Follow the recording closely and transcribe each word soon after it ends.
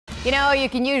You know, you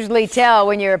can usually tell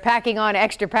when you're packing on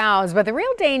extra pounds, but the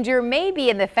real danger may be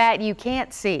in the fat you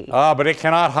can't see. But it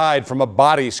cannot hide from a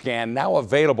body scan now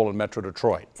available in Metro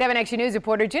Detroit. 7 Action News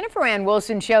reporter Jennifer Ann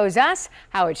Wilson shows us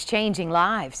how it's changing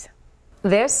lives.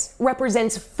 This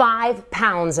represents 5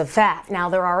 pounds of fat. Now,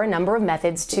 there are a number of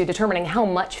methods to determining how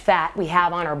much fat we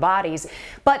have on our bodies,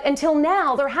 but until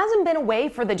now, there hasn't been a way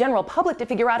for the general public to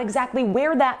figure out exactly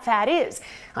where that fat is.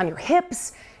 On your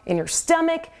hips, in your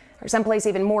stomach, or someplace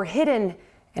even more hidden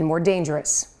and more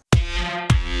dangerous.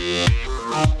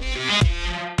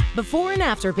 Before and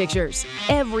after pictures.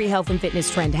 Every health and fitness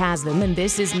trend has them, and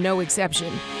this is no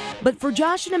exception. But for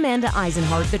Josh and Amanda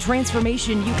Eisenhart, the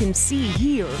transformation you can see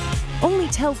here only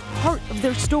tells part of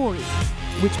their story,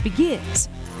 which begins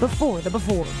before the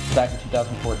before. Back in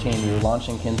 2014, we were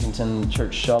launching Kensington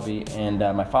Church Shelby, and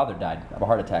my father died of a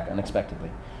heart attack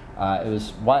unexpectedly. It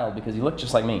was wild because he looked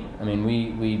just like me. I mean,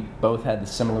 we both had the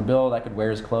similar build. I could wear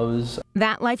his clothes.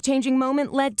 That life-changing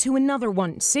moment led to another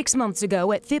one 6 months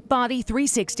ago at Fit Body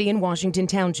 360 in Washington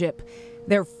Township.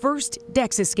 Their first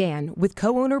DEXA scan with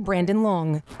co-owner Brandon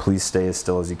Long. Please stay as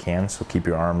still as you can, so keep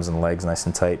your arms and legs nice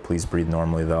and tight. Please breathe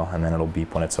normally though, and then it'll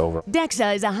beep when it's over.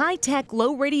 DEXA is a high-tech,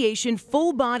 low-radiation,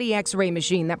 full-body X-ray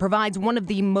machine that provides one of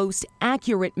the most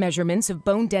accurate measurements of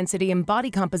bone density and body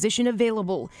composition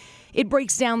available. It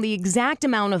breaks down the exact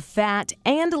amount of fat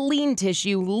and lean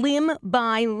tissue limb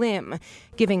by limb,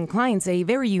 giving clients a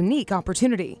very unique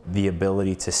opportunity. The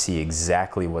ability to see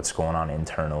exactly what's going on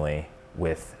internally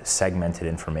with segmented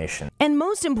information. And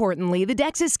most importantly, the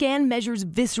DEXA scan measures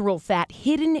visceral fat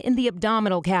hidden in the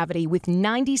abdominal cavity with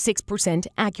 96%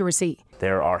 accuracy.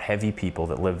 There are heavy people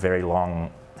that live very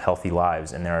long, healthy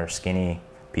lives, and there are skinny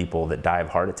people that die of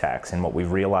heart attacks. And what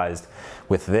we've realized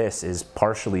with this is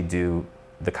partially due,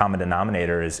 the common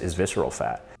denominator is visceral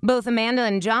fat. Both Amanda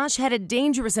and Josh had a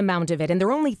dangerous amount of it, and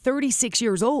they're only 36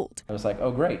 years old. I was like,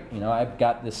 oh great, you know, I've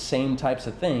got the same types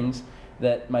of things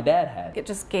that my dad had. It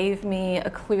just gave me a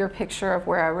clear picture of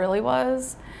where I really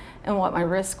was and what my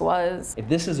risk was. If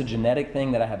this is a genetic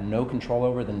thing that I have no control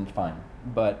over, then fine.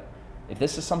 But if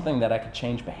this is something that I could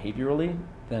change behaviorally,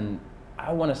 then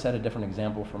I want to set a different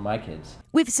example for my kids.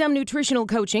 With some nutritional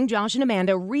coaching, Josh and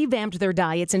Amanda revamped their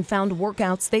diets and found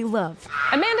workouts they love.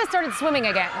 Amanda started swimming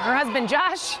again. Her husband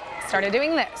Josh started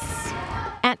doing this.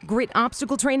 At Grit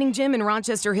Obstacle Training Gym in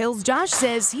Rochester Hills, Josh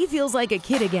says he feels like a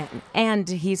kid again, and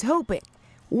he's hoping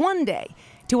one day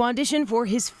to audition for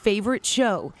his favorite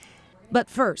show. But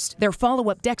first, their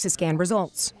follow-up DEXA scan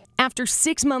results. After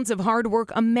 6 months of hard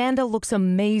work, Amanda looks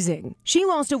amazing. She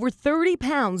lost over 30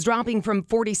 pounds, dropping from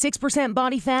 46%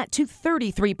 body fat to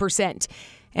 33%.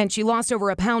 And she lost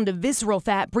over a pound of visceral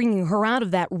fat, bringing her out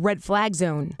of that red flag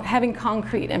zone. Having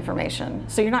concrete information,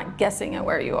 so you're not guessing at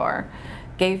where you are,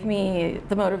 gave me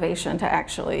the motivation to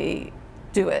actually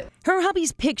do it. Her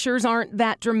hubby's pictures aren't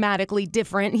that dramatically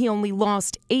different. He only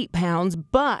lost 8 pounds,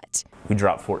 but We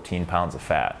dropped 14 pounds of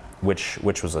fat, which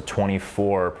was a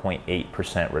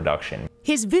 24.8% reduction.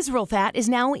 His visceral fat is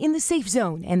now in the safe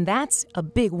zone, and that's a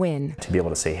big win. To be able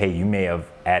to say, hey, you may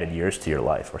have added years to your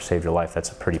life or saved your life,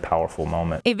 that's a pretty powerful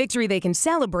moment. A victory they can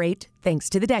celebrate thanks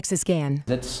to the DEXA scan.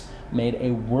 It's made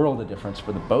a world of difference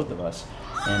for the both of us.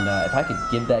 And if I could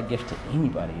give that gift to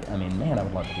anybody, I mean, man, I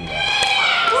would love to do that.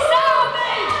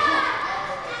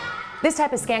 This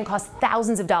type of scan costs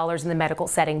thousands of dollars in the medical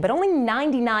setting, but only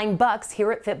 $99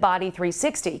 here at Fit Body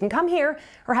 360. You can come here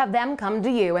or have them come to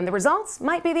you, and the results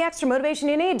might be the extra motivation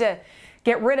you need to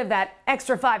get rid of that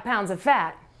extra 5 pounds of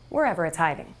fat, wherever it's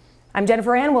hiding. I'm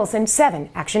Jennifer Ann Wilson, 7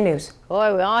 Action News.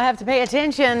 Boy, we all have to pay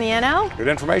attention, you know? Good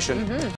information.